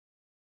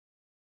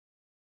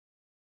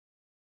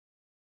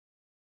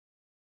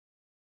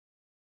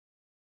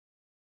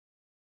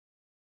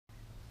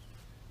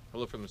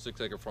Hello from the 6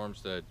 Acre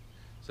Farmstead.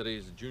 Today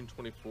is June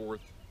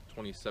 24th,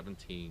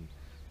 2017.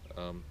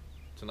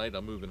 Tonight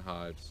I'm moving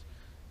hives.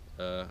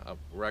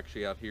 We're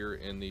actually out here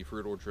in the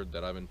fruit orchard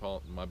that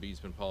my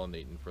bees been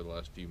pollinating for the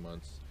last few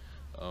months.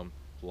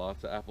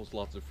 Lots of apples,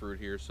 lots of fruit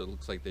here, so it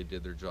looks like they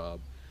did their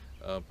job.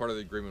 Part of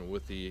the agreement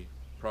with the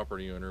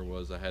property owner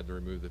was I had to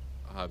remove the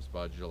hives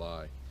by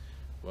July.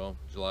 Well,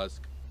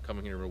 July's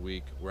coming here in a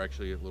week. We're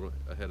actually a little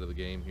ahead of the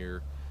game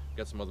here.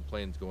 Got some other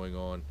plans going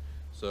on.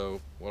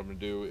 So what I'm going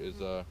to do is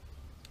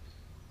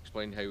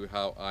explain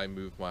how I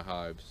move my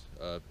hives,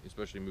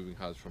 especially moving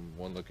hives from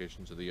one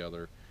location to the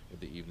other in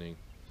the evening.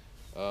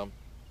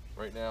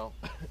 Right now,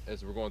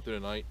 as we're going through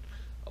the night,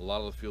 a lot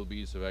of the field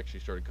bees have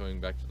actually started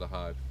coming back to the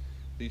hive.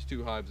 These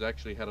two hives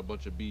actually had a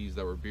bunch of bees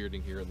that were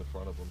bearding here in the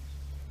front of them.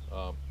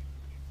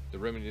 The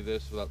remedy to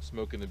this, without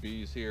smoking the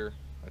bees here,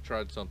 I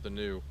tried something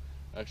new.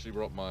 I actually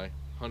brought my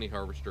honey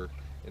harvester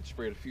and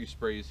sprayed a few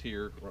sprays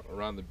here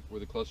around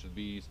where the cluster of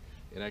bees,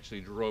 and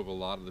actually drove a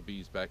lot of the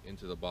bees back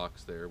into the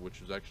box there, which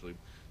was actually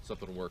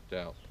something worked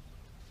out.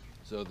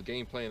 So the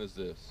game plan is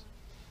this.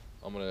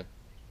 I'm going to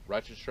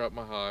ratchet strap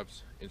my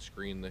hives and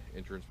screen the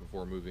entrance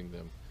before moving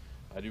them.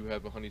 I do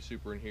have a honey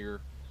super in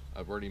here.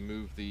 I've already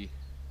moved the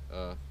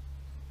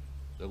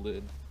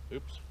lid.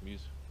 Oops, you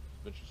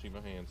should see my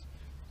hands.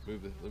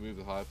 Move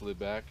the hive lid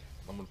back.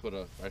 I'm going to put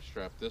a ratchet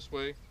strap this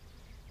way.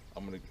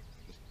 I'm going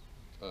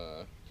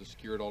to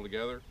secure it all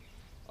together.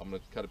 I'm going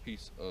to cut a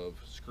piece of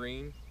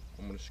screen.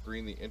 I'm going to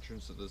screen the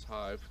entrance of this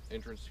hive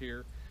entrance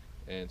here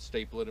and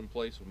staple it in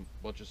place with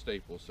a bunch of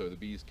staples so the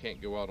bees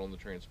can't go out on the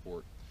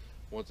transport.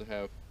 Once I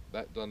have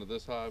that done to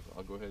this hive,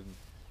 I'll go ahead and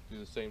do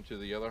the same to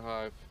the other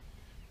hive.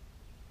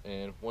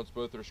 And once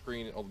both are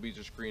screened, all the bees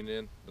are screened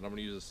in, then I'm going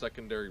to use a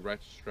secondary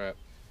ratchet strap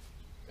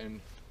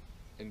and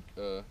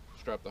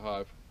strap the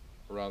hive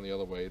around the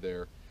other way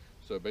there.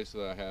 So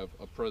basically I have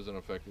a present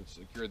effect. It's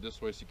secured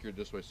this way,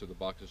 so the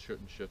boxes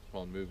shouldn't shift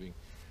upon moving.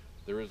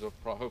 There is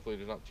hopefully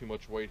there's not too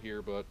much weight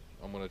here, but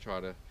I'm going to try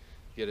to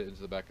get it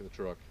into the back of the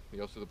truck.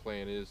 The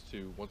plan is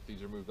to, once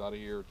these are moved out of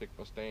here, take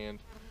my stand,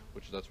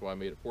 that's why I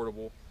made it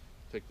portable,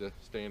 take the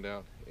stand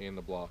out and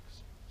the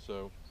blocks.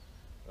 So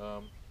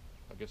I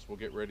guess we'll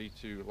get ready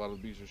to, a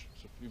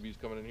few bees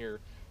coming in here.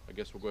 I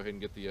guess we'll go ahead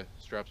and get the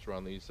straps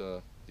around these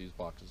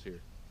boxes here.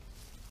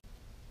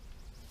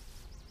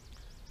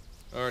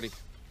 Alrighty,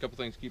 a couple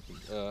things to keep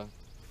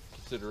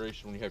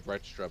consideration when you have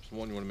ratchet straps.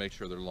 One, you want to make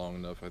sure they're long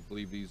enough. I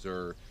believe these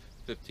are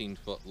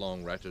 15-foot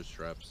long ratchet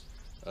straps.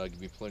 Give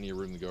me plenty of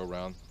room to go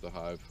around the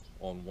hive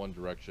on one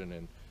direction,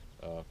 and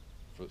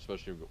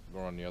especially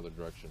going on the other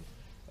direction.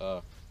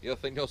 The other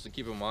thing else to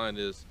keep in mind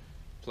is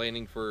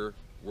planning for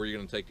where you're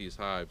going to take these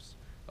hives.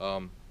 I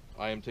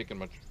am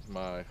taking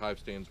my hive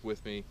stands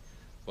with me,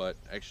 but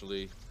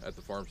actually at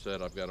the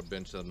farmstead I've got a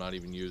bench that I'm not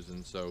even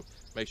using, so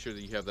make sure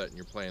that you have that in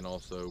your plan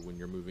also when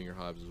you're moving your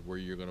hives, is where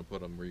you're going to put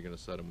them, where you're going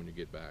to set them when you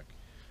get back.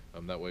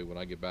 That way when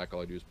I get back,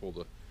 all I do is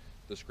pull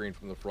the screen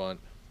from the front,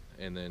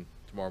 and then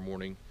tomorrow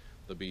morning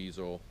the bees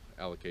will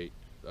allocate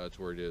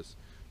to where it is.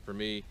 For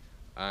me,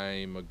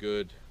 I'm a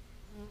good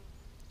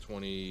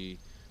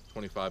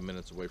 20-25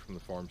 minutes away from the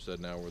farmstead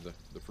now, where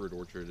the fruit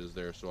orchard is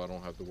there, so I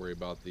don't have to worry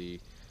about the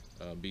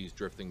bees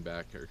drifting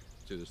back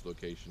to this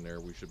location there.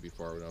 We should be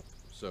far enough.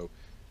 So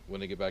when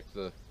they get back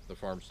to the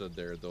farmstead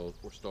there, they'll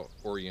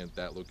orient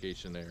that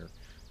location there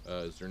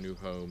as their new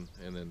home,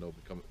 and then they'll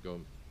go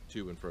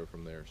to and fro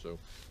from there. So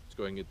let's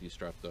go ahead and get these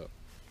strapped up.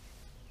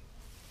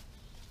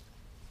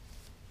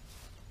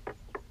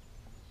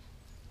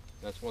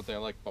 That's one thing I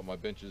like about my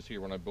benches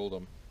here. When I build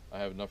them, I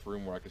have enough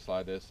room where I can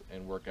slide this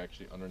and work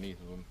actually underneath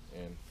of them.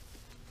 And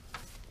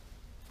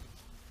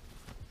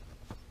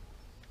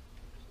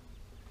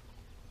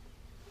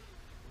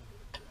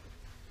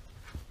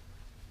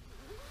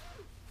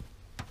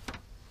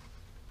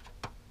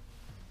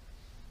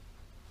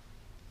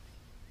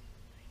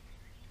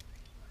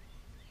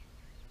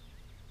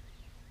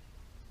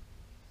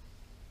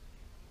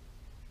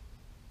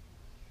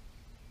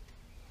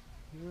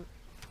here.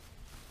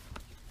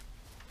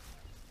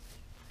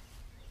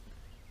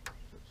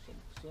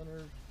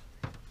 Center,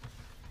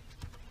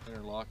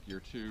 interlock your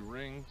two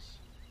rings,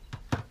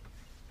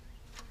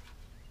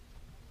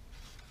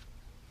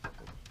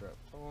 strap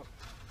taut,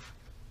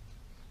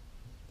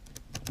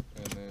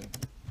 and then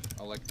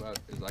I like that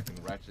is I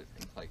can ratchet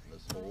and tighten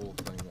this whole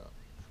thing up.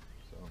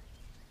 So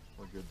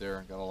we're good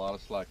there. Got a lot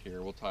of slack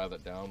here. We'll tie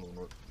that down when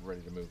we're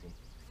ready to move them.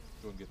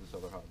 Go and get this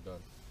other hive done.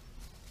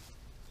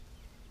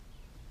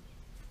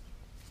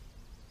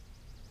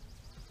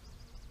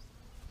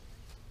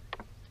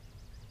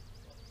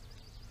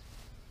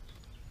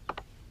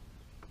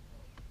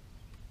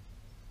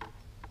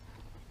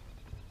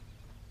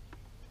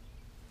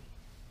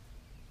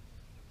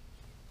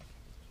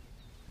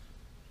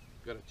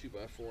 Got a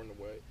 2x4 in the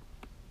way.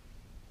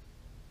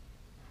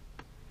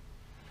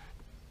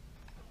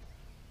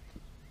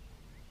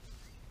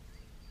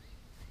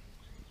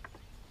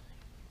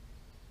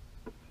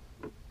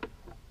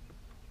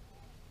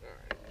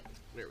 Alright,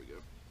 there we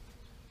go.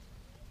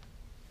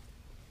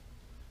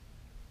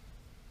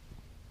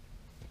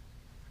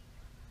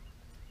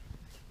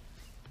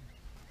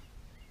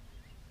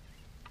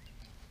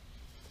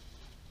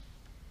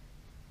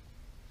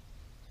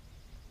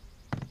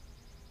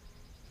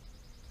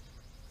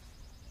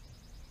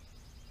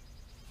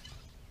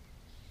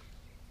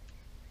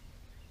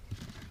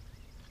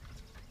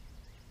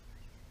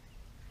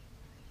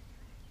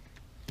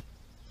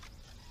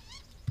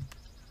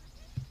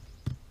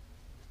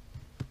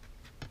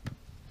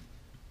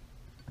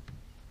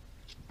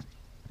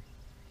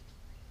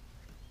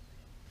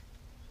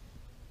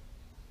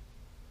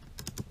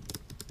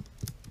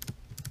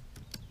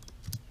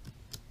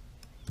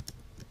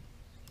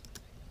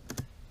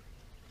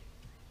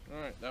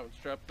 Alright, that one's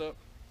strapped up.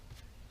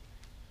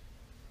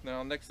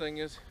 Now next thing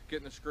is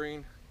getting the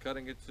screen,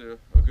 cutting it to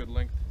a good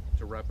length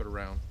to wrap it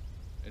around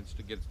and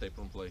to get it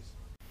stapled in place.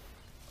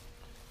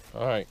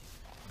 Alright,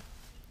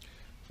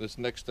 this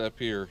next step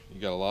here,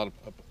 you got a lot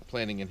of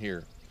planning in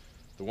here.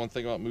 The one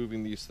thing about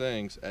moving these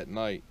things at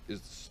night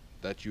is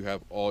that you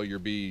have all your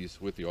bees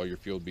with you, all your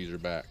field bees are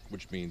back,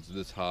 which means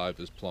this hive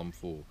is plumb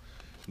full.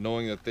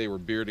 Knowing that they were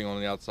bearding on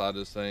the outside of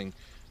this thing,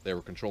 they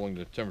were controlling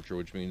the temperature,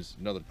 which means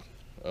another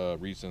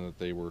reason that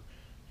they were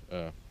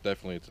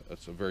definitely,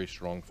 it's a very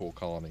strong full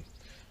colony.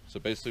 So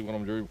basically what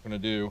I'm going to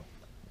do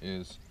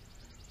is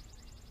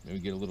maybe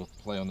get a little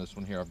play on this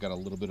one here. I've got a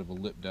little bit of a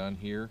lip down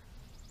here.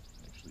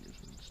 Actually,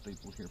 there's a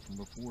staple here from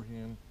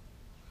beforehand.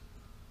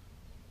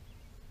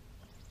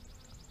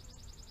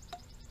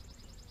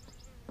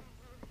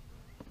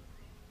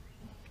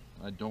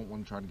 I don't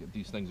want to try to get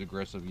these things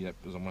aggressive yet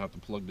because I'm going to have to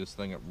plug this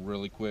thing up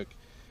really quick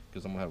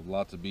because I'm going to have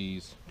lots of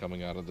bees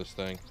coming out of this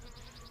thing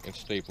and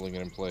stapling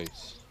it in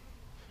place.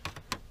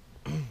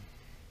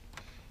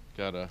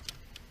 Got a,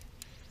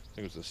 I think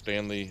it was a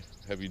Stanley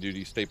heavy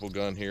duty staple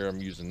gun here. I'm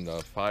using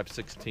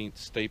 5/16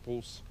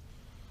 staples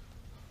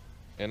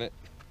in it.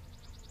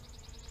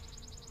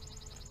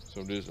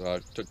 So I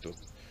took the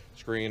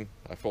screen,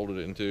 I folded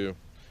it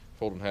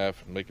fold it in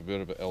half and make a bit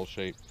of an L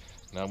shape.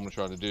 Now I'm going to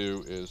try to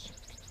do is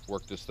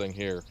work this thing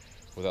here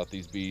without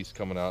these bees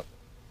coming out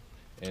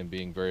and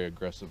being very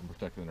aggressive and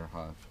protecting their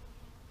hive.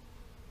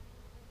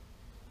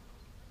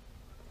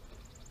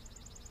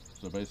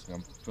 So basically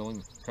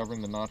I'm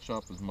covering the notch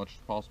up as much as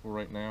possible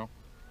right now.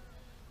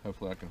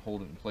 Hopefully I can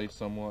hold it in place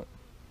somewhat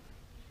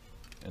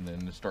and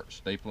then just start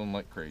stapling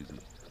like crazy,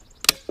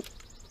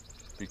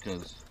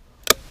 because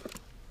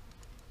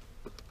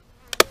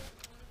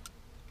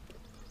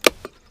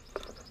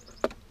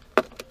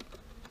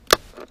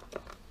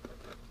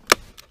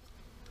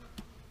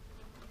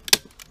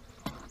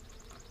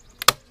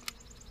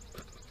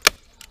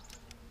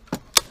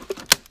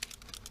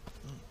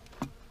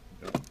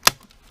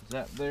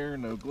that there,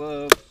 no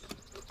gloves.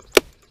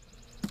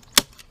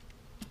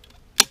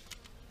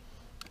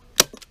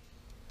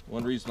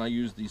 One reason I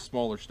use these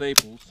smaller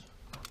staples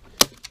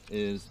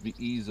is the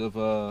ease of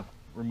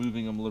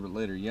removing them a little bit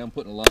later. Yeah, I'm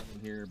putting a lot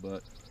in here,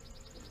 but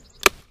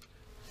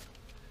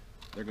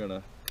they're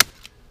gonna,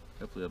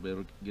 hopefully I'll be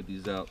able to get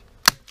these out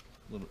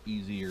a little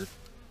easier.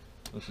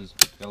 This has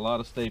got a lot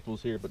of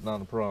staples here, but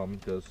not a problem,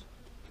 because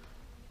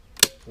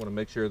I want to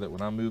make sure that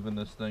when I'm moving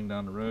this thing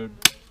down the road,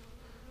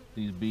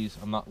 these bees,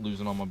 I'm not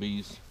losing all my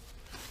bees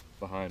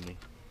behind me.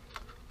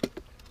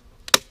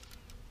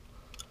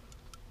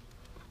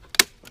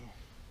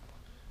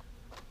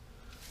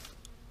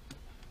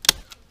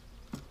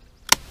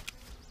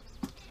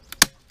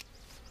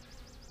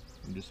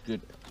 And just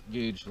good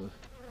gauge to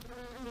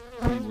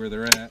see where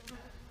they're at,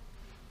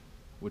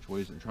 which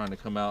ways they're trying to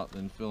come out,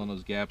 and filling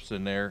those gaps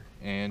in there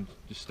and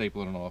just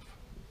stapling it off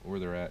where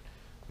they're at.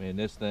 Man,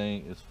 this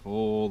thing is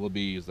full of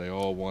bees. They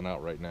all want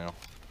out right now.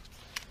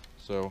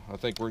 So I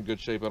think we're in good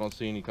shape. I don't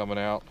see any coming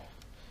out.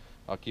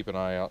 I'll keep an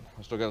eye out.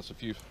 I still got a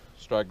few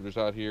stragglers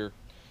out here.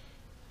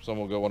 Some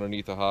will go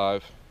underneath the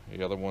hive.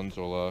 The other ones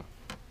will,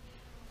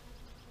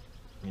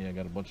 yeah, I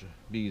got a bunch of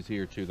bees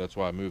here too. That's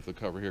why I moved the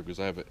cover here, because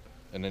I have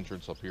an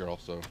entrance up here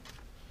also. You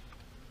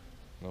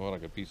know what, I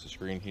got a piece of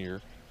screen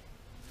here.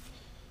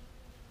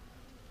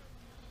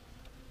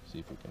 See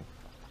if we can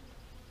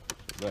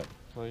put that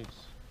in place.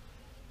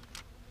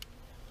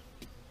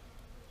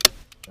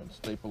 And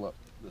staple up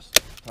this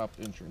top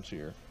entrance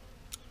here.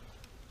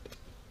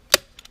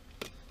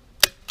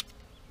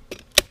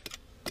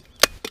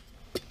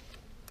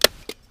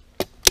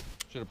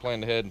 Should have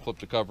planned ahead and flipped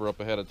the cover up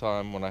ahead of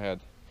time when I had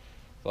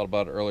thought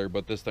about it earlier,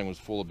 but this thing was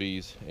full of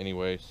bees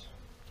anyways.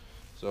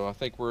 So I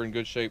think we're in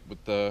good shape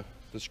with the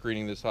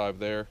screening this hive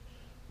there.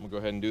 I'm gonna go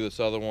ahead and do this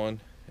other one,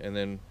 and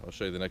then I'll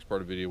show you the next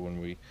part of the video when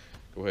we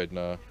go ahead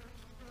and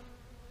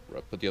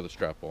put the other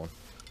strap on.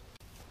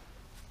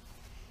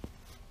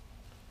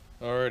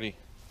 Alrighty,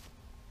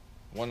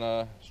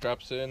 one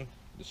strap's in,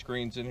 the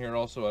screen's in here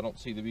also. I don't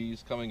see the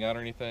bees coming out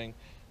or anything.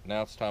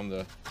 Now it's time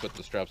to put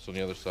the straps on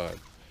the other side.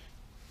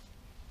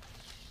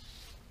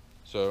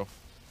 So,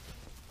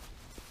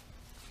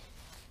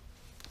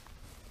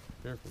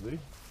 carefully,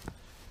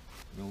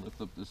 I'm gonna lift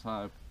up this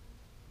hive,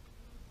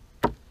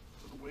 put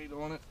a weight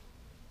on it,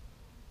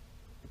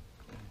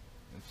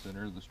 and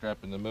center the strap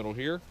in the middle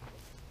here.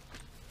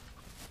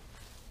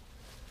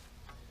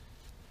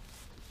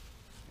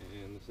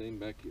 And the same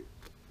back here.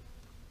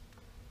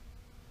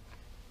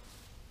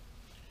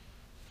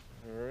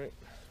 Alright.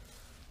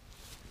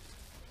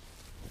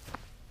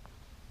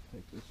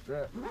 Take this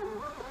strap,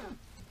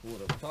 pull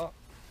it up top.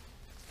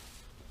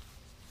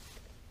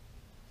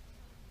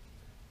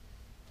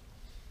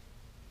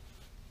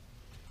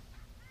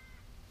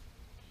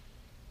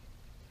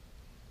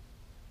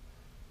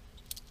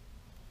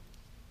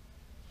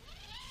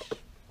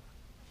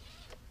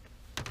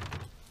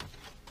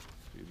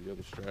 The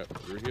other strap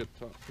through here,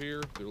 top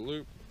here, through the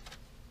loop.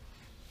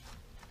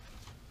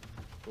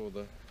 Pull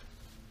the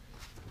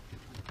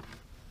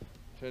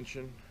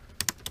tension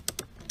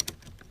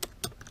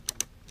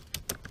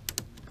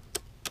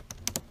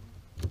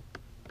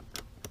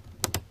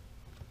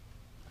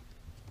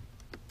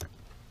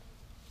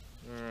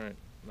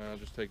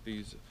just take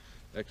these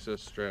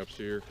excess straps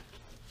here.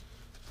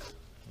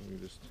 Let me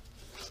just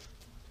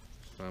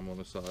tie them on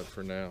the side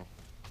for now.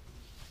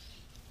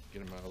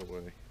 Get them out of the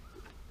way.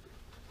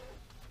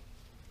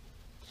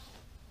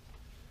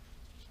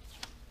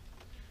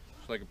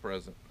 Just like a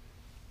present.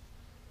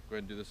 Go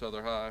ahead and do this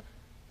other hive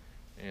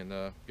and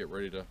get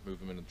ready to move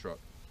them in the truck.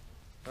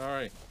 All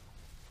right,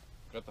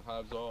 got the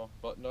hives all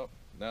buttoned up.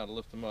 Now to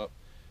lift them up.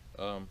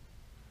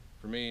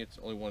 For me, it's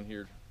only one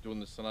here doing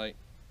this tonight.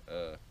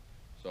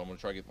 So I'm gonna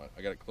try to get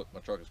I gotta clip my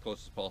truck as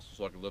close as possible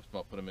so I can lift them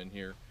up, put them in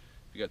here.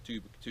 If you got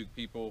two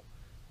people,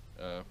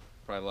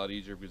 probably a lot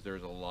easier because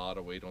there's a lot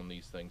of weight on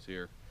these things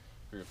here.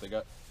 If they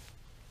got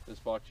this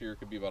box here,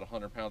 could be about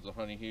 100 pounds of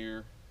honey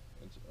here,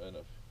 and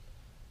a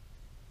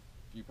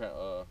few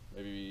pounds,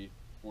 maybe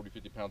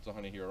 40-50 pounds of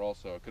honey here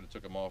also. I could have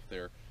took them off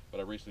there, but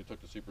I recently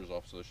took the supers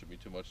off, so there shouldn't be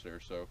too much there.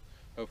 So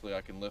hopefully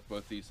I can lift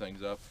both these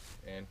things up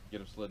and get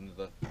them slid into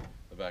the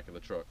back of the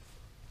truck.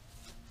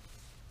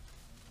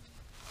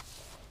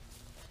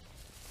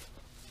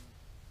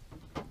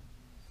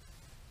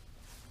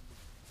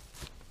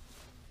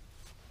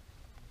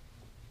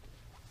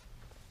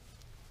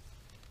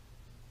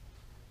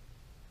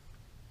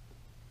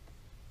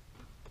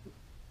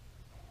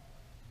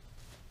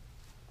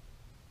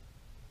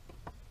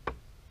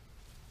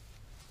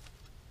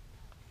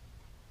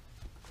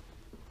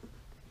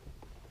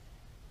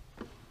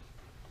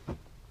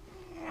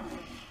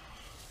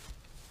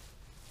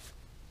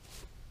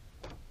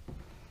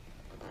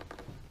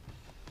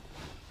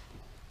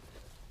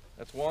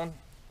 That's one.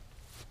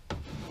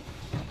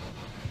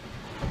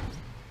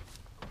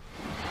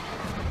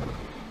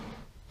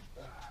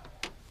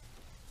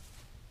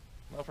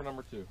 Now for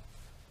number two.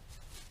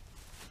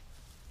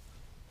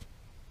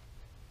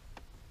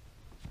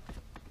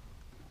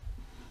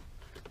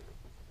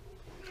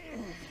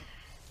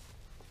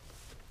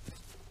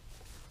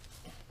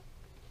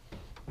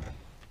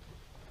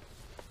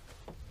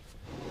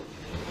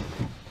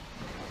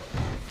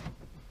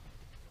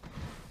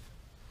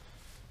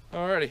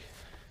 Alrighty.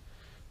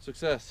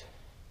 Success.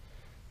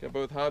 Got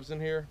both hives in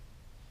here.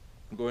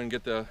 Go ahead and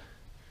get the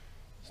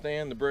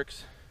stand, the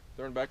bricks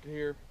thrown back in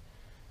here.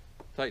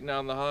 Tighten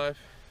down the hive.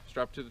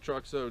 Strap it to the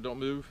truck so don't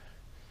move.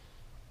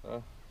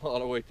 A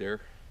lot of weight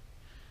there.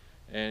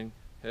 And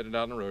headed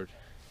down the road.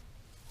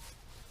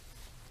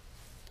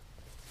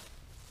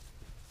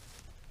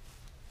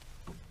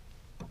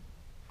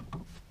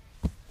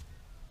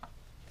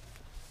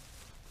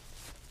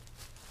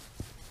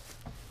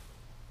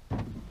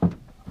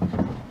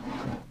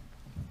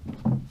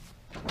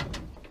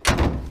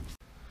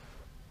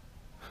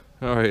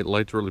 All right,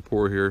 light's really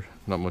poor here,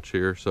 not much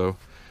here. So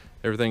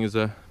everything is,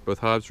 both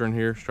hives are in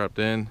here, strapped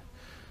in.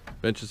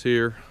 Benches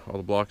here, all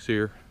the blocks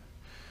here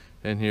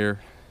and here.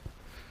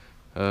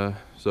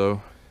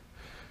 So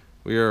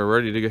we are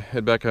ready to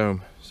head back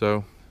home.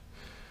 So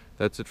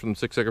that's it from the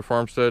 6 Acre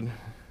Farmstead.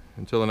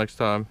 Until the next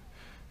time,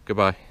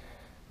 goodbye.